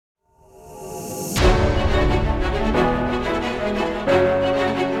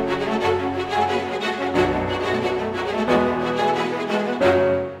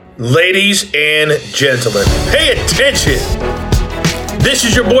Ladies and gentlemen, pay attention. This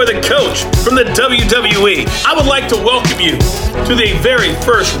is your boy, the coach from the WWE. I would like to welcome you to the very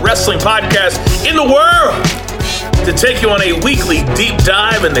first wrestling podcast in the world to take you on a weekly deep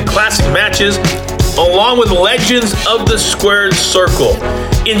dive into classic matches along with legends of the squared circle.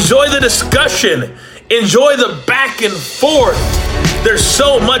 Enjoy the discussion. Enjoy the back and forth. There's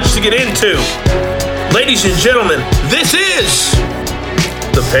so much to get into. Ladies and gentlemen, this is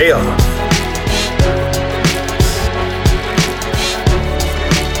The Payoff.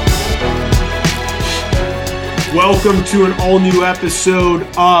 Welcome to an all-new episode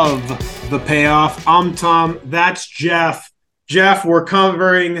of The Payoff. I'm Tom. That's Jeff. Jeff, we're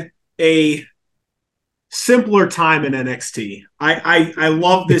covering a simpler time in NXT. I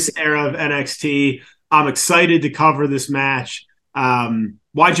love this era of NXT. I'm excited to cover this match.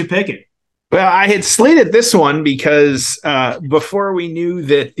 Why'd you pick it? Well, I had slated this one because before we knew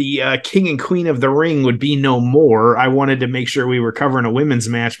that the King and Queen of the Ring would be no more, I wanted to make sure we were covering a women's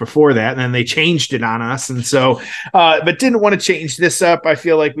match before that, and then they changed it on us. And so, but didn't want to change this up. I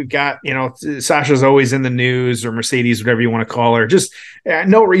feel like we've got, Sasha's always in the news, or Mercedes, whatever you want to call her. Just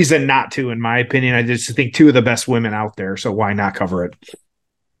no reason not to, in my opinion. I just think two of the best women out there, so why not cover it?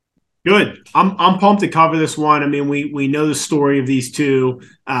 Good. I'm pumped to cover this one. I mean, we know the story of these two,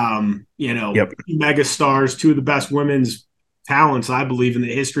 mega stars, two of the best women's talents, I believe, in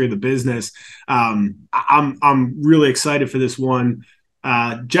the history of the business. I'm really excited for this one.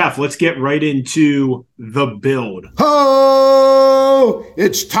 Jeff, let's get right into the build. Oh,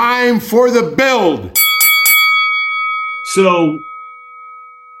 it's time for the build. So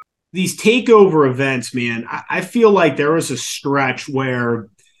these takeover events, man, I feel like there was a stretch where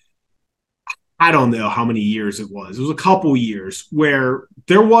I don't know how many years it was. It was a couple years where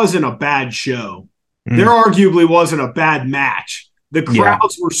there wasn't a bad show. There arguably wasn't a bad match. The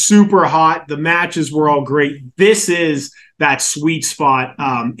crowds were super hot. The matches were all great. This is that sweet spot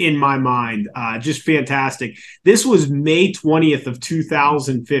in my mind. Just fantastic. This was May 20th of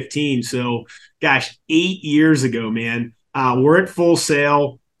 2015. So, gosh, 8 years ago, man. We're at Full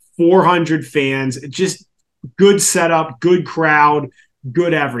Sail, 400 fans. Just good setup, good crowd.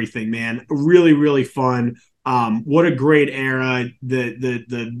 Good everything, man. Really, really fun. What a great era.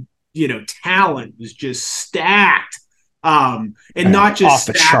 The talent was just stacked. And not just off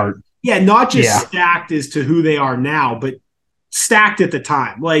the chart. Yeah, not just stacked as to who they are now, but stacked at the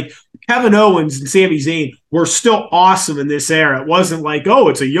time. Like Kevin Owens and Sami Zayn were still awesome in this era. It wasn't like, oh,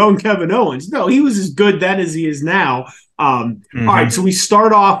 it's a young Kevin Owens. No, he was as good then as he is now. All right, so we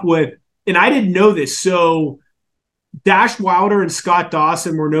start off with, and I didn't know this, so Dash Wilder and Scott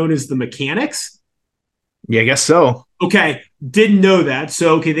Dawson were known as the Mechanics. Yeah, I guess so. Okay, didn't know that.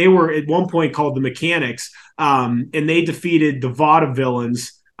 So, they were at one point called the Mechanics, and they defeated the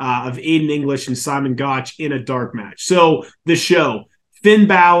Vaudevillains of Aiden English and Simon Gotch in a dark match. So, the show, Finn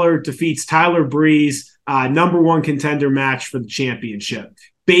Balor defeats Tyler Breeze, number one contender match for the championship.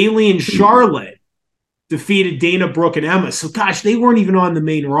 Bayley and Charlotte defeated Dana Brooke and Emma. So, gosh, they weren't even on the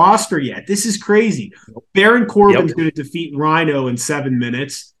main roster yet. This is crazy. Baron Corbin's going to defeat Rhino in 7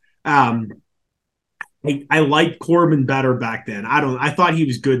 minutes. I liked Corbin better back then. I thought he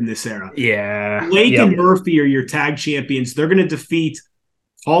was good in this era. Yeah. Blake and Murphy are your tag champions. They're going to defeat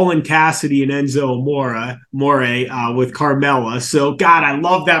Paul Cassidy and Enzo Amore with Carmella. So, God, I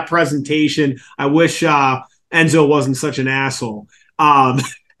love that presentation. I wish Enzo wasn't such an asshole.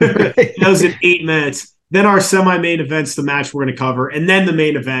 That was at 8 minutes. Then our semi-main event's the match we're going to cover. And then the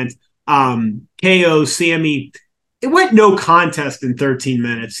main event, KO, Sammy. It went no contest in 13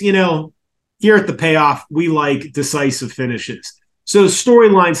 minutes. Here at The Payoff, we like decisive finishes. So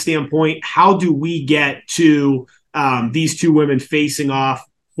storyline standpoint, how do we get to these two women facing off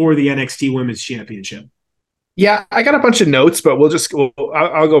for the NXT Women's Championship? Yeah, I got a bunch of notes, but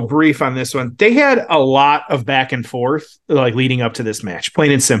I'll go brief on this one. They had a lot of back and forth, like leading up to this match, plain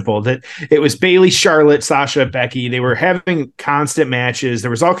and simple. That it was Bayley, Charlotte, Sasha, Becky. They were having constant matches.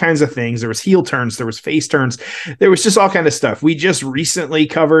 There was all kinds of things. There was heel turns. There was face turns. There was just all kind of stuff. We just recently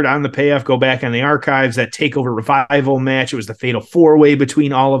covered on the Payoff, go back on the archives, that Takeover Revival match. It was the fatal four-way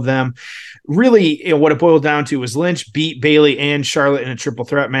between all of them. Really, what it boiled down to was Lynch beat Bayley and Charlotte in a triple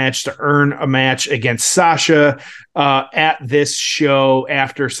threat match to earn a match against Sasha at this show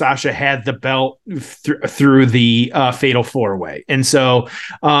after Sasha had the belt through the fatal four-way. And so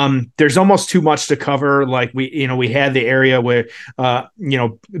there's almost too much to cover. Like we had the area where,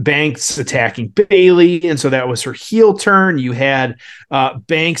 Banks attacking Bayley. And so that was her heel turn. You had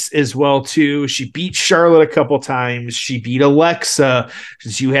Banks as well, too. She beat Charlotte a couple times. She beat Alexa.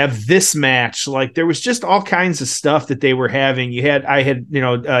 You have this match match. Like there was just all kinds of stuff that they were having. I had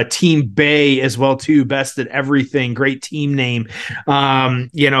Team Bay as well too, best at everything, great team name.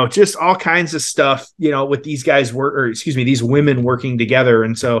 Just all kinds of stuff, with these guys these women working together.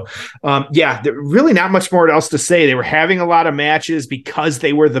 And so, really not much more else to say. They were having a lot of matches because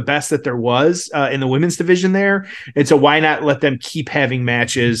they were the best that there was in the women's division there. And so why not let them keep having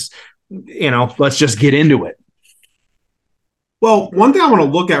matches? Let's just get into it. Well, one thing I want to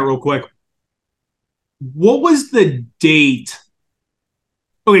look at real quick. What was the date?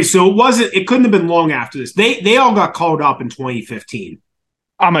 Okay, so it couldn't have been long after this. They all got called up in 2015.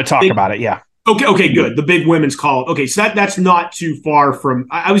 I'm going to talk about it. Yeah. Okay, good. The big women's call. Okay, so that's not too far from.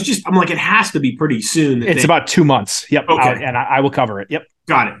 I'm like, it has to be pretty soon. It's about 2 months. Yep. Okay, I will cover it. Yep.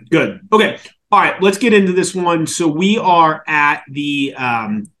 Got it. Good. Okay. All right. Let's get into this one. So we are at the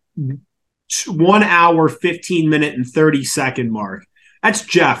 1 hour, 15 minute, and 30-second mark. That's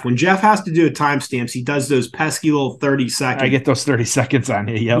Jeff. When Jeff has to do timestamps, he does those pesky little 30 seconds. I get those 30 seconds on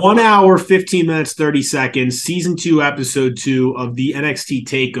here. Yep. 1 hour, 15 minutes, 30 seconds. Season 2, episode 2 of the NXT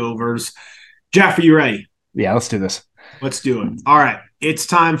Takeovers. Jeff, are you ready? Yeah, let's do this. Let's do it. All right. It's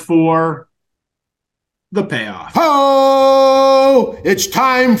time for the payoff. Oh, it's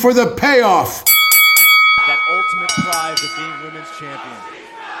time for the payoff. That ultimate prize of being women's champion.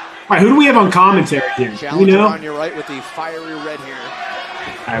 All right, who do we have on commentary here? Challenger on your right with the fiery red hair.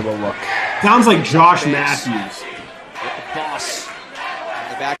 I will look. Sounds like Josh Matthews. With the boss in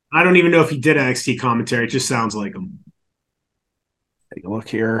the back. I don't even know if he did NXT commentary. It just sounds like him. Take a look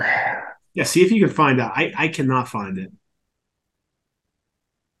here. Yeah, see if you can find out. I cannot find it.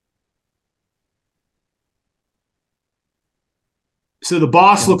 So the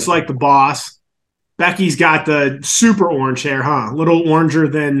boss looks like the boss. Becky's got the super orange hair, huh? A little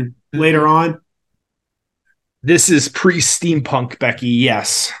oranger than later on. This is pre-steampunk Becky,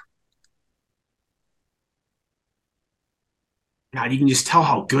 yes. God, you can just tell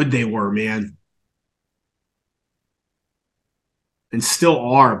how good they were, man. And still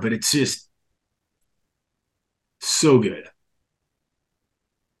are, but it's just so good.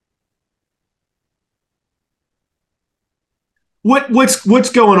 What's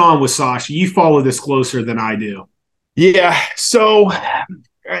going on with Sasha? You follow this closer than I do. Yeah, so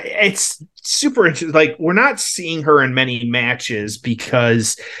it's super interesting. Like, we're not seeing her in many matches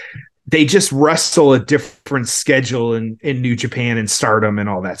because they just wrestle a different schedule in New Japan and Stardom and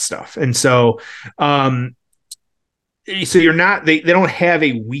all that stuff. And so you're not, they don't have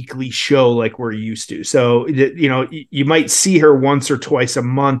a weekly show like we're used to. So, you might see her once or twice a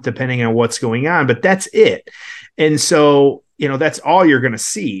month, depending on what's going on, but that's it. And so, that's all you're going to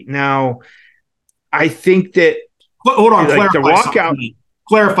see. Now, I think that, hold on, like,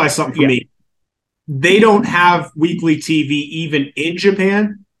 clarify something for me. They don't have weekly TV even in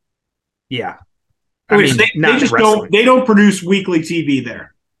Japan. Yeah. They just don't produce weekly TV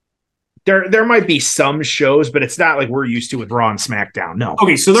there. There might be some shows, but it's not like we're used to with Raw and SmackDown. No.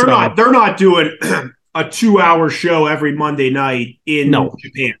 Okay, so they're not doing a 2-hour show every Monday night in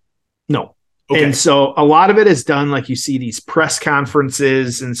Japan. No. Okay. And so a lot of it is done, like you see these press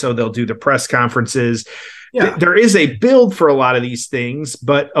conferences, and so they'll do the press conferences. Yeah. There is a build for a lot of these things,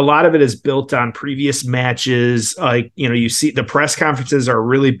 but a lot of it is built on previous matches. Like, you see the press conferences are a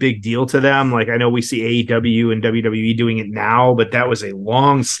really big deal to them. Like, I know we see AEW and WWE doing it now, but that was a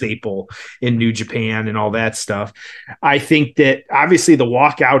long staple in New Japan and all that stuff. I think that obviously the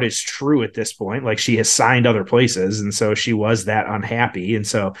walkout is true at this point. Like, she has signed other places, and so she was that unhappy. And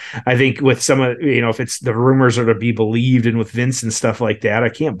so I think with some of, if it's the rumors are to be believed, and with Vince and stuff like that, I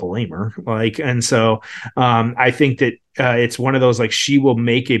can't blame her. And so I think that it's one of those, like, she will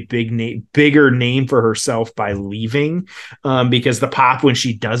make a bigger name for herself by leaving, because the pop when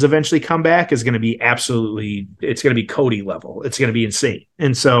she does eventually come back is going to be it's going to be Cody level. It's going to be insane.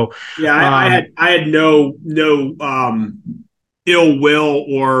 And so, I had no ill will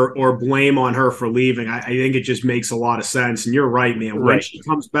or blame on her for leaving. I think it just makes a lot of sense. And you're right, man. When she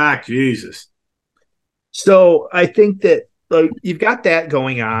comes back, Jesus. So I think that, like, you've got that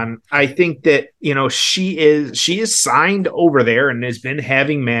going on. I think that, she is signed over there and has been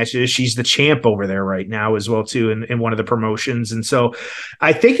having matches. She's the champ over there right now as well, too, in one of the promotions. And so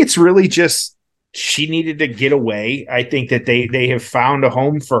I think it's really just she needed to get away. I think that they have found a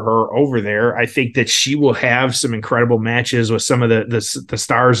home for her over there. I think that she will have some incredible matches with some of the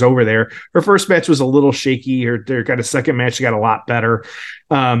stars over there. Her first match was a little shaky. Her kind of second match got a lot better.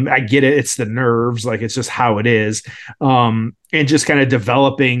 I get it. It's the nerves. Like, it's just how it is. And just kind of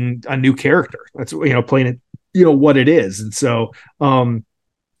developing a new character. That's, playing it, what it is. And so,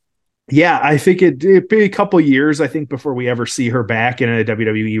 Yeah, I think it'd be a couple years, I think, before we ever see her back in a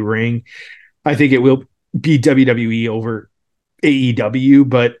WWE ring. I think it will be WWE over AEW,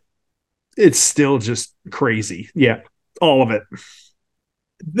 but it's still just crazy. Yeah, all of it.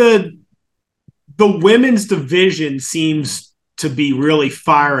 The women's division seems to be really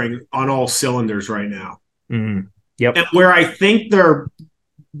firing on all cylinders right now. Mm-hmm. Yep. And where I think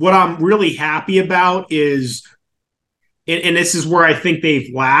what I'm really happy about is, and this is where I think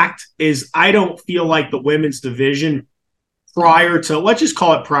they've lacked, is I don't feel like the women's division let's just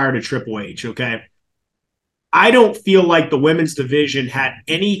call it prior to Triple H, okay? I don't feel like the women's division had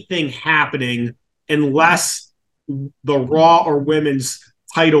anything happening unless the Raw or women's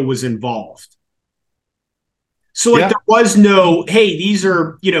title was involved. So there was no, hey, these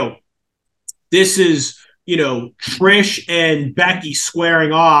are, this is, Trish and Becky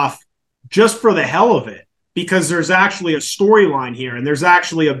squaring off just for the hell of it, because there's actually a storyline here and there's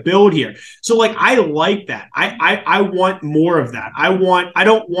actually a build here. So I like that. I want more of that. I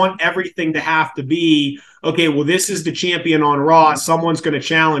don't want everything to have to be, okay, well, this is the champion on Raw. Someone's going to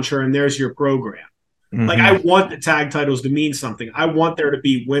challenge her and there's your program. Mm-hmm. I want the tag titles to mean something. I want there to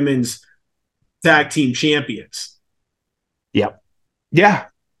be women's tag team champions. Yep. Yeah.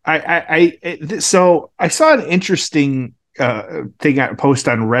 So I saw an interesting thing I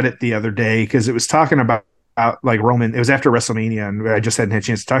posted on Reddit the other day, because it was talking about Roman. It was after WrestleMania, and I just hadn't had a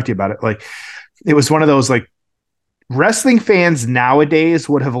chance to talk to you about it. It was one of those wrestling fans nowadays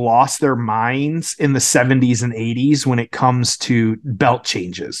would have lost their minds in the 70s and 80s when it comes to belt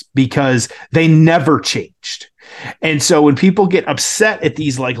changes, because they never changed. And so when people get upset at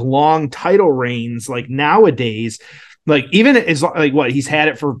these long title reigns, nowadays, even as what he's had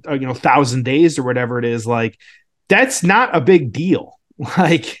it for 1,000 days or whatever it is, that's not a big deal.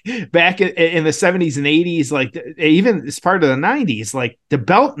 Back in the 70s and 80s, even as part of the 90s, the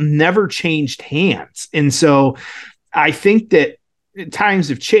belt never changed hands. And so I think that times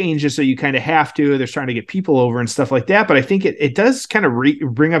have changed, and so you kind of have to. They're trying to get people over and stuff like that. But I think it does kind of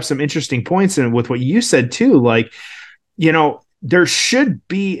bring up some interesting points. And with what you said too, there should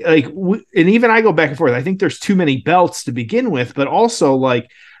be and even I go back and forth. I think there's too many belts to begin with, but also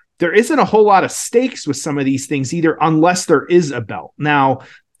there isn't a whole lot of stakes with some of these things either, unless there is a belt. Now,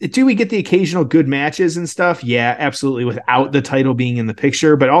 do we get the occasional good matches and stuff? Yeah, absolutely, without the title being in the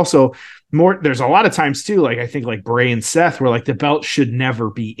picture. But also there's a lot of times too, I think Bray and Seth, where the belt should never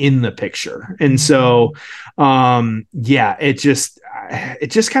be in the picture. And so, it's just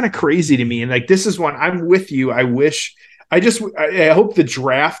kind of crazy to me. And this is one I'm with you. I hope the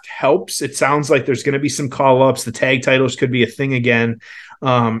draft helps. It sounds like there's going to be some call-ups. The tag titles could be a thing again.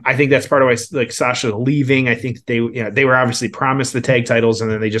 I think that's part of why Sasha leaving. I think they were obviously promised the tag titles,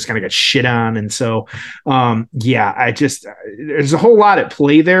 and then they just kind of got shit on. And so, there's a whole lot at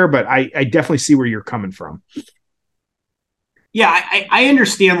play there, but I definitely see where you're coming from. Yeah, I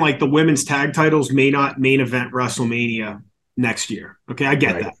understand the women's tag titles may not main event WrestleMania next year. Okay, I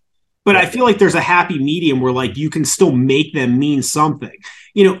get that. But I feel there's a happy medium where you can still make them mean something.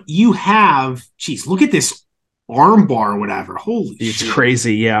 You have, look at this arm bar or whatever. Holy shit. It's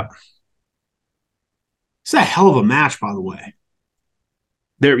crazy, yeah. It's a hell of a match, by the way.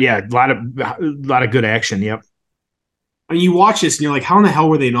 A lot of good action, yep. I mean, you watch this and you're how in the hell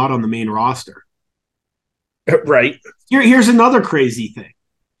were they not on the main roster? Right. Here's another crazy thing.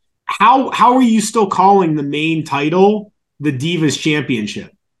 How are you still calling the main title the Divas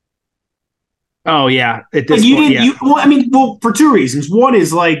Championship? Oh yeah, at this point, for two reasons. One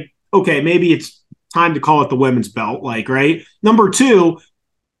is okay, maybe it's time to call it the women's belt, right? Number two,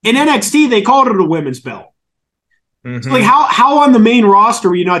 in NXT they called it a women's belt. Mm-hmm. So how on the main roster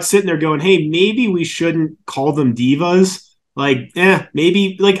are you not sitting there going, hey, maybe we shouldn't call them divas?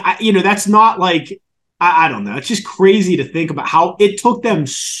 Maybe that's not I don't know. It's just crazy to think about how it took them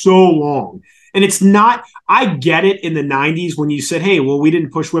so long. And it's not, I get it in the 90s when you said, hey, well, we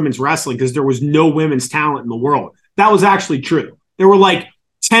didn't push women's wrestling because there was no women's talent in the world. That was actually true. There were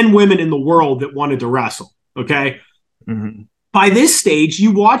 10 women in the world that wanted to wrestle. Okay. Mm-hmm. By this stage,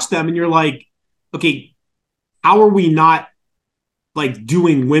 you watch them and you're okay, how are we not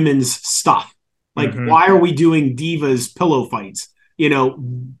doing women's stuff? Why are we doing divas pillow fights?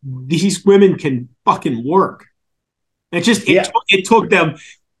 These women can fucking work. It took them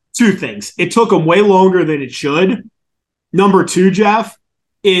two things. It took them way longer than it should. Number two, Jeff,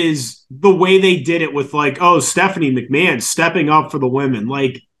 is the way they did it with Stephanie McMahon stepping up for the women.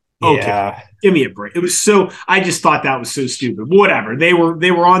 Okay, give me a break. It was I just thought that was so stupid. Whatever. They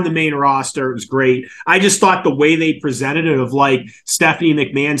were on the main roster. It was great. I just thought the way they presented it of Stephanie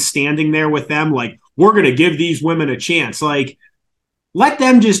McMahon standing there with them, we're going to give these women a chance. let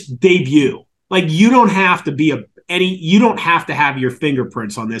them just debut. Like, you don't have to be you don't have to have your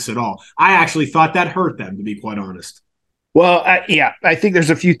fingerprints on this at all. I actually thought that hurt them, to be quite honest. Well, I think there's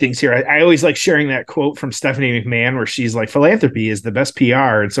a few things here. I always like sharing that quote from Stephanie McMahon where she's like, philanthropy is the best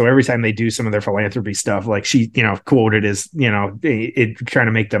PR. And so every time they do some of their philanthropy stuff, like she, quoted as, it trying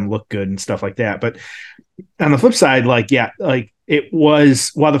to make them look good and stuff like that. But on the flip side, it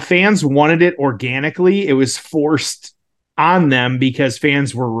was, while the fans wanted it organically, it was forced on them because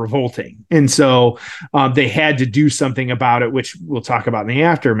fans were revolting. And so they had to do something about it, which we'll talk about in the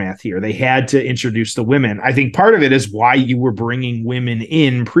aftermath here. They had to introduce the women. I think part of it is why you were bringing women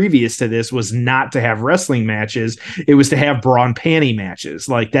in previous to this was not to have wrestling matches. It was to have bra and panty matches.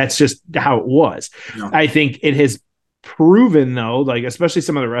 Like, that's just how it was. Yeah. I think it has proven, though, like, especially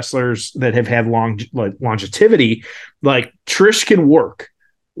some of the wrestlers that have had longevity, like Trish can work.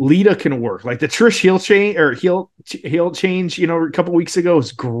 Lita can work. Like the Trish heel change, a couple weeks ago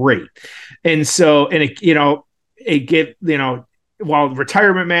was great. And so, and while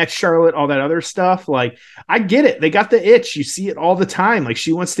retirement match, Charlotte, all that other stuff, like, I get it. They got the itch. You see it all the time. Like,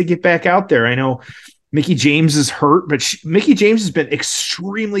 she wants to get back out there. I know Mickie James is hurt, but Mickie James has been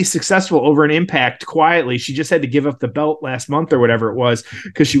extremely successful over an Impact quietly. She just had to give up the belt last month or whatever it was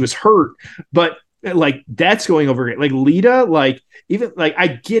because she was hurt. But like, that's going over. Like Lita, like, even like, I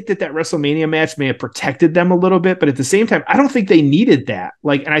get that WrestleMania match may have protected them a little bit, but at the same time, I don't think they needed that.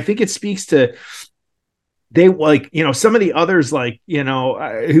 Like, and I think it speaks to they, like, some of the others, like,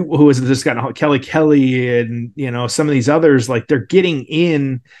 who was this guy, Kelly and, some of these others, like, they're getting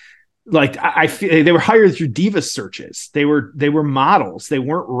in. Like, I feel they were hired through Divas searches. They were models. They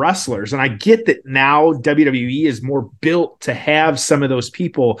weren't wrestlers. And I get that now WWE is more built to have some of those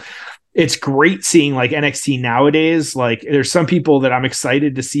people. It's great seeing like NXT nowadays. Like, there's some people that I'm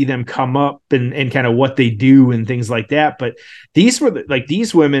excited to see them come up and kind of what they do and things like that. But these were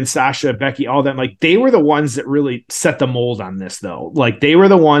these women, Sasha, Becky, all them, like, they were the ones that really set the mold on this, though. Like, they were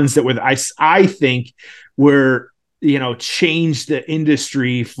the ones that were, I think, were, changed the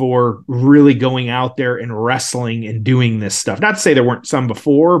industry for really going out there and wrestling and doing this stuff. Not to say there weren't some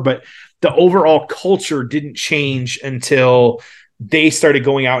before, but the overall culture didn't change until they started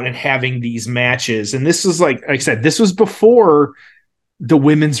going out and having these matches. And this was like I said, this was before the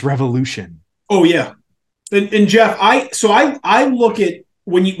women's revolution. Oh yeah. And Jeff, I look at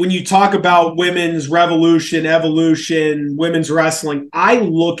when you talk about women's revolution, evolution, women's wrestling, I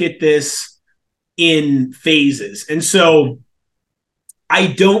look at this in phases. And so I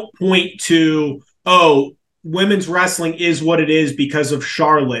don't point to, women's wrestling is what it is because of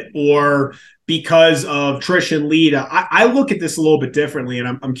Charlotte or because of Trish and Lita. I look at this a little bit differently,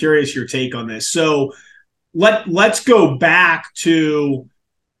 and I'm curious your take on this. So let's go back to,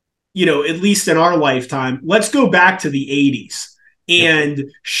 at least in our lifetime, let's go back to the 80s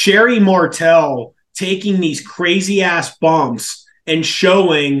and Sherry Martel taking these crazy ass bumps and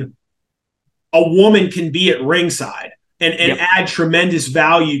showing a woman can be at ringside and add tremendous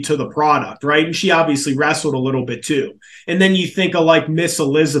value to the product, right? And she obviously wrestled a little bit too. And then you think of like Miss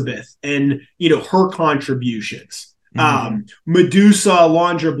Elizabeth and, her contributions. Medusa,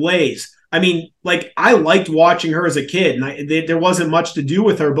 Alundra Blaze. I mean, like, I liked watching her as a kid, and there wasn't much to do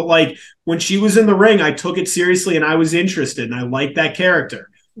with her, but like, when she was in the ring, I took it seriously and I was interested and I liked that character.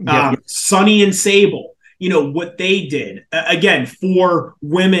 Sonny and Sable. What they did, again, for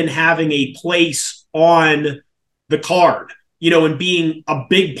women having a place on the card, and being a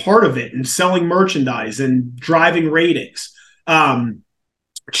big part of it and selling merchandise and driving ratings.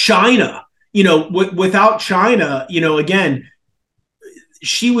 China, without China, again,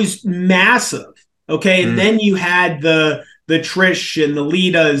 she was massive. Okay. And then you had the Trish and the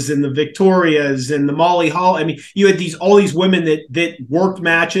Litas and the Victorias and the Molly Hall. I mean, you had all these women that worked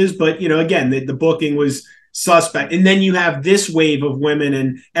matches, but again, the booking was suspect. And then you have this wave of women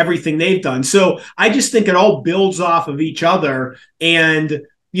and everything they've done. So I just think it all builds off of each other. And,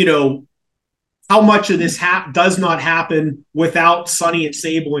 how much of this does not happen without Sonny and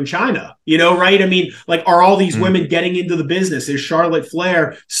Sable in China, right? I mean, like, are all these women getting into the business? Is Charlotte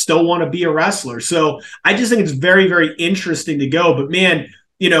Flair still want to be a wrestler? So I just think it's very, very interesting to go. But man,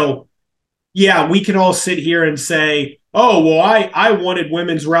 we can all sit here and say, oh, well, I wanted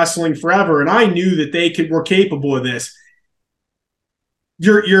women's wrestling forever and I knew that were capable of this.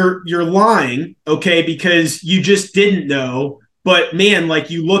 You're lying, okay, because you just didn't know. But man, like,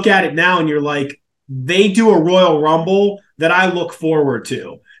 you look at it now and you're like, they do a Royal Rumble that I look forward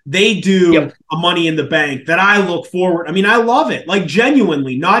to. They do a Money in the Bank that I look forward. I mean, I love it, like,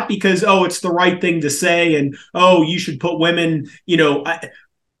 genuinely, not because, it's the right thing to say and, you should put women,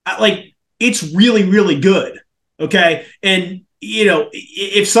 like, it's really, really good. Okay. And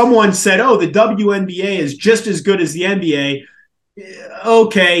if someone said, "Oh, the WNBA is just as good as the NBA,"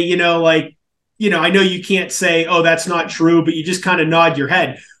 okay, I know you can't say, "Oh, that's not true," but you just kind of nod your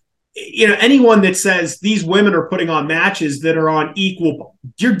head. Anyone that says these women are putting on matches that are on equal,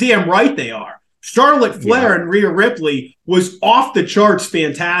 you're damn right they are. Charlotte Flair and Rhea Ripley was off the charts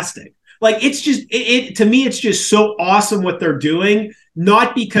fantastic. Like, it's just, to me, it's just so awesome what they're doing,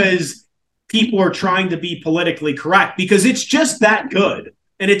 not because people are trying to be politically correct, because it's just that good.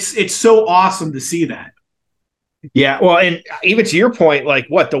 And it's so awesome to see that. Yeah, well, and even to your point, like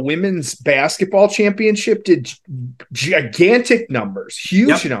the women's basketball championship did gigantic numbers,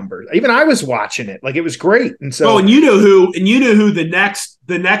 huge numbers. Even I was watching it, like it was great. And so, and you know who the next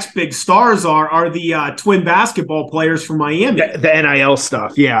big stars are the twin basketball players from Miami, the NIL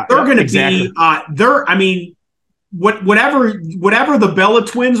stuff. Yeah, they're going to be whatever the Bella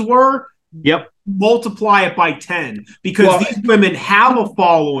twins were. Yep. Multiply it by 10, because these women have a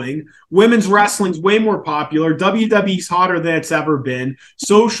following. Women's wrestling's way more popular. WWE's hotter than it's ever been.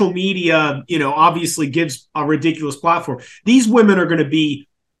 Social media, obviously gives a ridiculous platform. These women are going to be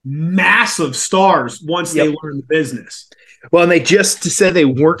massive stars once they learn the business. Well, and they just said they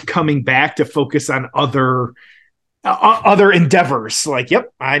weren't coming back to focus on other endeavors. Like,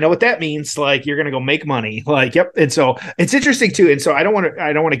 yep, I know what that means. Like, you're going to go make money. Like, yep. And so it's interesting too. And so I don't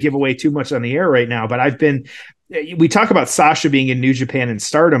want to give away too much on the air right now, but we talk about Sasha being in New Japan and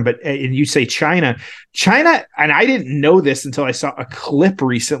Stardom, and you say China, and I didn't know this until I saw a clip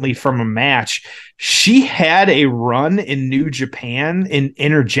recently from a match. She had a run in New Japan in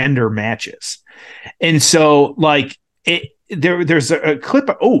intergender matches. And so like there's a clip.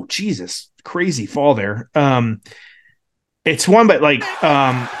 Oh, Jesus, crazy fall there. It's one, but like,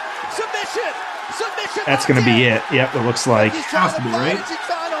 submission. That's going to be it. Yep, it looks like. It has to be, right?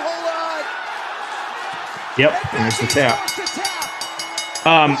 Yep, there's the tap.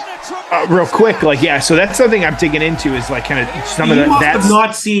 Real quick, like, yeah. So that's something I'm digging into, is like kind of some of the.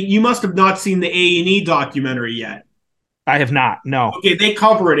 You must have not seen the A&E documentary yet. I have not. No. Okay, they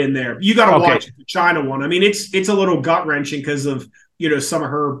cover it in there. You got to watch the China one. I mean, it's a little gut wrenching because of some of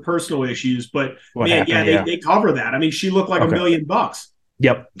her personal issues, but they cover that. I mean, she looked like $1 million.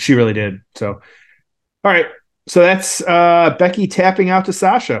 Yep, she really did. So, all right. So that's Becky tapping out to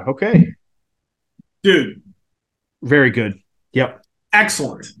Sasha. Okay, dude, very good. Yep,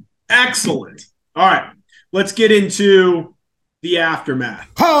 excellent. All right, let's get into the aftermath.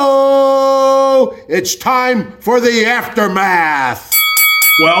 Oh, it's time for the aftermath.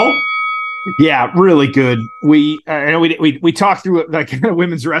 Well, yeah, really good. We talked through like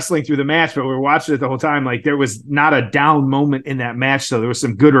women's wrestling through the match, but we were watching it the whole time. Like, there was not a down moment in that match. So there was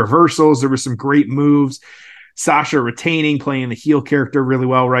some good reversals. There were some great moves. Sasha retaining, playing the heel character really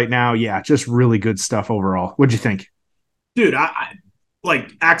well right now. Yeah, just really good stuff overall. What'd you think? Dude, I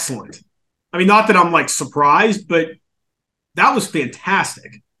like excellent. I mean, not that I'm like surprised, but that was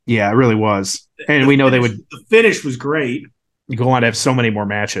fantastic. Yeah, it really was. And the finish was great. You go on to have so many more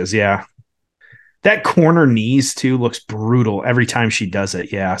matches. Yeah. That corner knees too looks brutal every time she does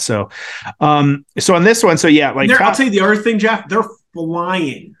it. Yeah. So on this one, so yeah, like I'll tell you the other thing, Jeff, they're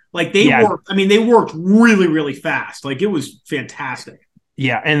flying. Like they worked really, really fast. Like, it was fantastic.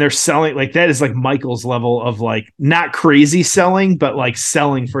 Yeah, and they're selling, like, that is like Michael's level of like not crazy selling, but like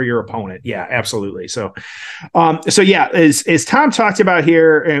selling for your opponent. Yeah, absolutely. So yeah, as Tom talked about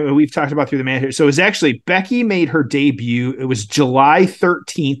here, and we've talked about through the match here. So it was actually Becky made her debut. It was July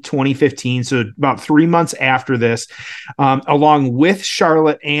 13th, 2015. So about 3 months after this, along with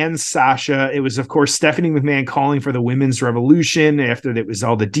Charlotte and Sasha. It was, of course, Stephanie McMahon calling for the women's revolution after it was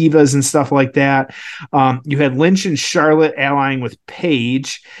all the divas and stuff like that. You had Lynch and Charlotte allying with Paige.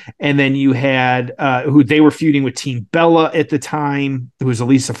 And then you had who they were feuding with Team Bella at the time, who was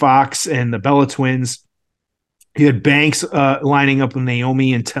Alicia Fox and the Bella twins. You had Banks lining up with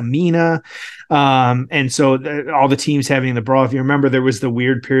Naomi and Tamina. And so all the teams having the brawl. If you remember, there was the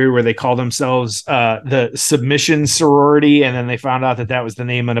weird period where they called themselves the Submission Sorority, and then they found out that was the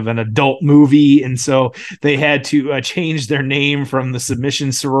name of an adult movie. And so they had to change their name from the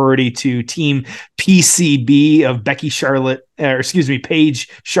Submission Sorority to Team PCB of Paige,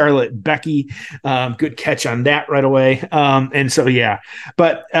 Charlotte, Becky. Good catch on that right away. And so, yeah.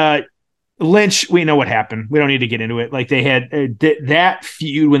 But Lynch, we know what happened. We don't need to get into it. Like, they had that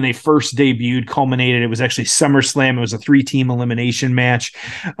feud when they first debuted culminated. It was actually SummerSlam. It was a 3-team elimination match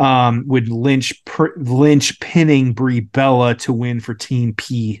with Lynch pinning Brie Bella to win for Team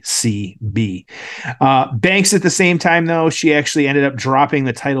PCB. Banks at the same time, though, she actually ended up dropping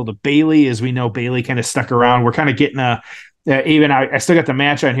the title to Bayley. As we know, Bayley kind of stuck around. We're kind of getting a Yeah, even I still got the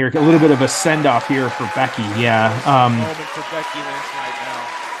match on here. A little bit of a send off here for Becky. Yeah. Moment for Becky Lynch right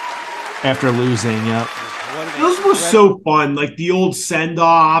now. After losing. Yep. Those were so fun, like the old send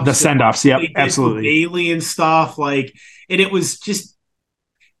offs, The send offs. Yep. they did Absolutely. with Bailey and stuff. Like, and it was just,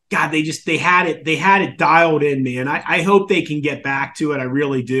 God, they had it dialed in, man. I hope they can get back to it. I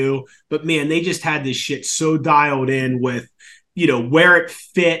really do. But man, they just had this shit so dialed in with, where it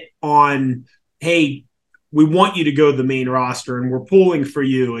fit on, hey, we want you to go to the main roster and we're pulling for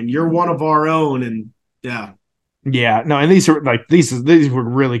you and you're one of our own. And yeah. Yeah, no, and these were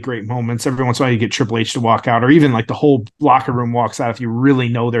really great moments. Every once in a while you get Triple H to walk out, or even like the whole locker room walks out if you really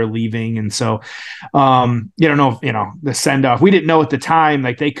know they're leaving. And so you don't know if, the send off. We didn't know at the time,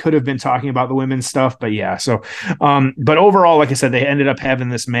 like they could have been talking about the women's stuff, but yeah. So but overall, like I said, they ended up having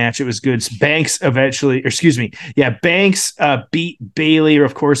this match. It was good. Banks beat Bailey.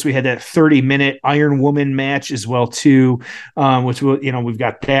 Of course, we had that 30-minute Iron Woman match as well too, which we've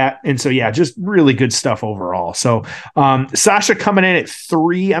got that. And so yeah, just really good stuff overall. So Sasha coming in at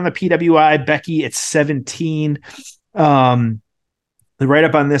 3 on the PWI, Becky at 17. The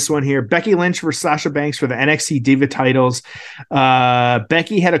write-up on this one here: Becky Lynch versus Sasha Banks for the NXT Diva titles.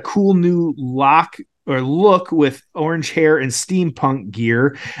 Becky had a cool new look with orange hair and steampunk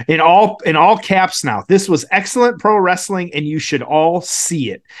gear in all caps. Now, this was excellent pro wrestling, and you should all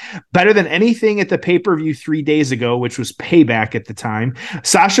see it. Better than anything at the pay-per-view 3 days ago, which was Payback at the time.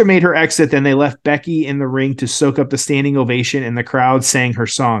 Sasha made her exit, then they left Becky in the ring to soak up the standing ovation, and the crowd sang her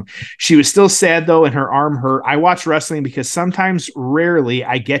song. She was still sad though, and her arm hurt. I watch wrestling because sometimes, rarely,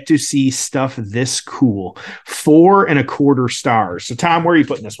 I get to see stuff this cool. 4.25 stars. So Tom, where are you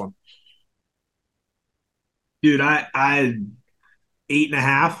putting this one? Dude, I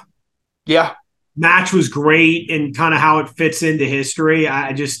 8.5. Yeah. Match was great and kind of how it fits into history.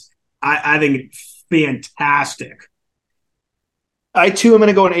 I think it's fantastic. I too am going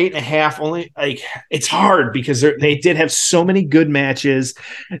to go an 8.5. Only it's hard because they did have so many good matches.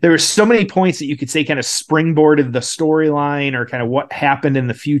 There were so many points that you could say kind of springboarded the storyline or kind of what happened in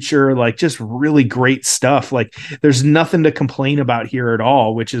the future. Like just really great stuff. Like there's nothing to complain about here at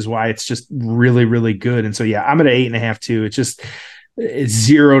all, which is why it's just really, really good. And so yeah, I'm at an 8.5 too. It's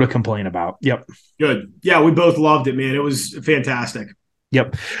zero to complain about. Yep. Good. Yeah, we both loved it, man. It was fantastic.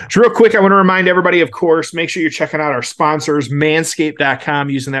 Yep. So real quick, I want to remind everybody, of course, make sure you're checking out our sponsors, manscaped.com,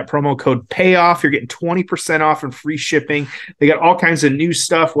 using that promo code PAYOFF. You're getting 20% off and free shipping. They got all kinds of new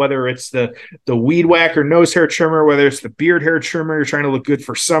stuff, whether it's the weed whacker nose hair trimmer, whether it's the beard hair trimmer, you're trying to look good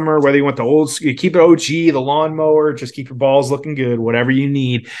for summer, whether you want the old, you keep it OG, the lawnmower, just keep your balls looking good, whatever you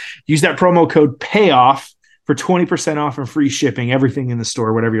need. Use that promo code PAYOFF for 20% off and free shipping, everything in the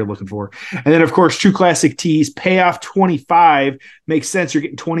store, whatever you're looking for. And then, of course, True Classic Tees, Payoff 25. Makes sense. You're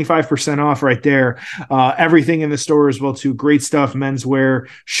getting 25% off right there. Everything in the store as well, too. Great stuff. Menswear,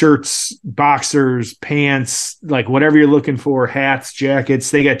 shirts, boxers, pants, like whatever you're looking for, hats,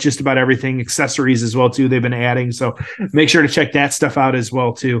 jackets. They got just about everything. Accessories as well, too. They've been adding. So make sure to check that stuff out as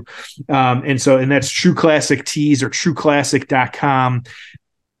well, too. And that's True Classic Tees or trueclassic.com.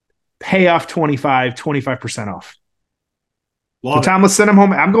 Payoff 25% off. So Tom, let's send them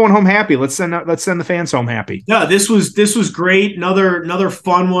home. I'm going home happy. Let's send the fans home happy. Yeah, this was great. Another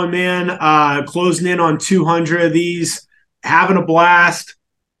fun one, man. Closing in on 200 of these, having a blast.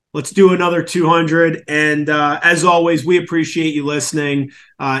 Let's do another 200. And as always, we appreciate you listening.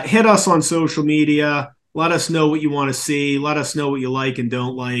 Hit us on social media. Let us know what you want to see. Let us know what you like and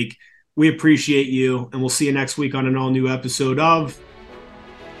don't like. We appreciate you, and we'll see you next week on an all-new episode of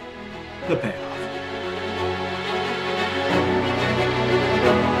The Payoff.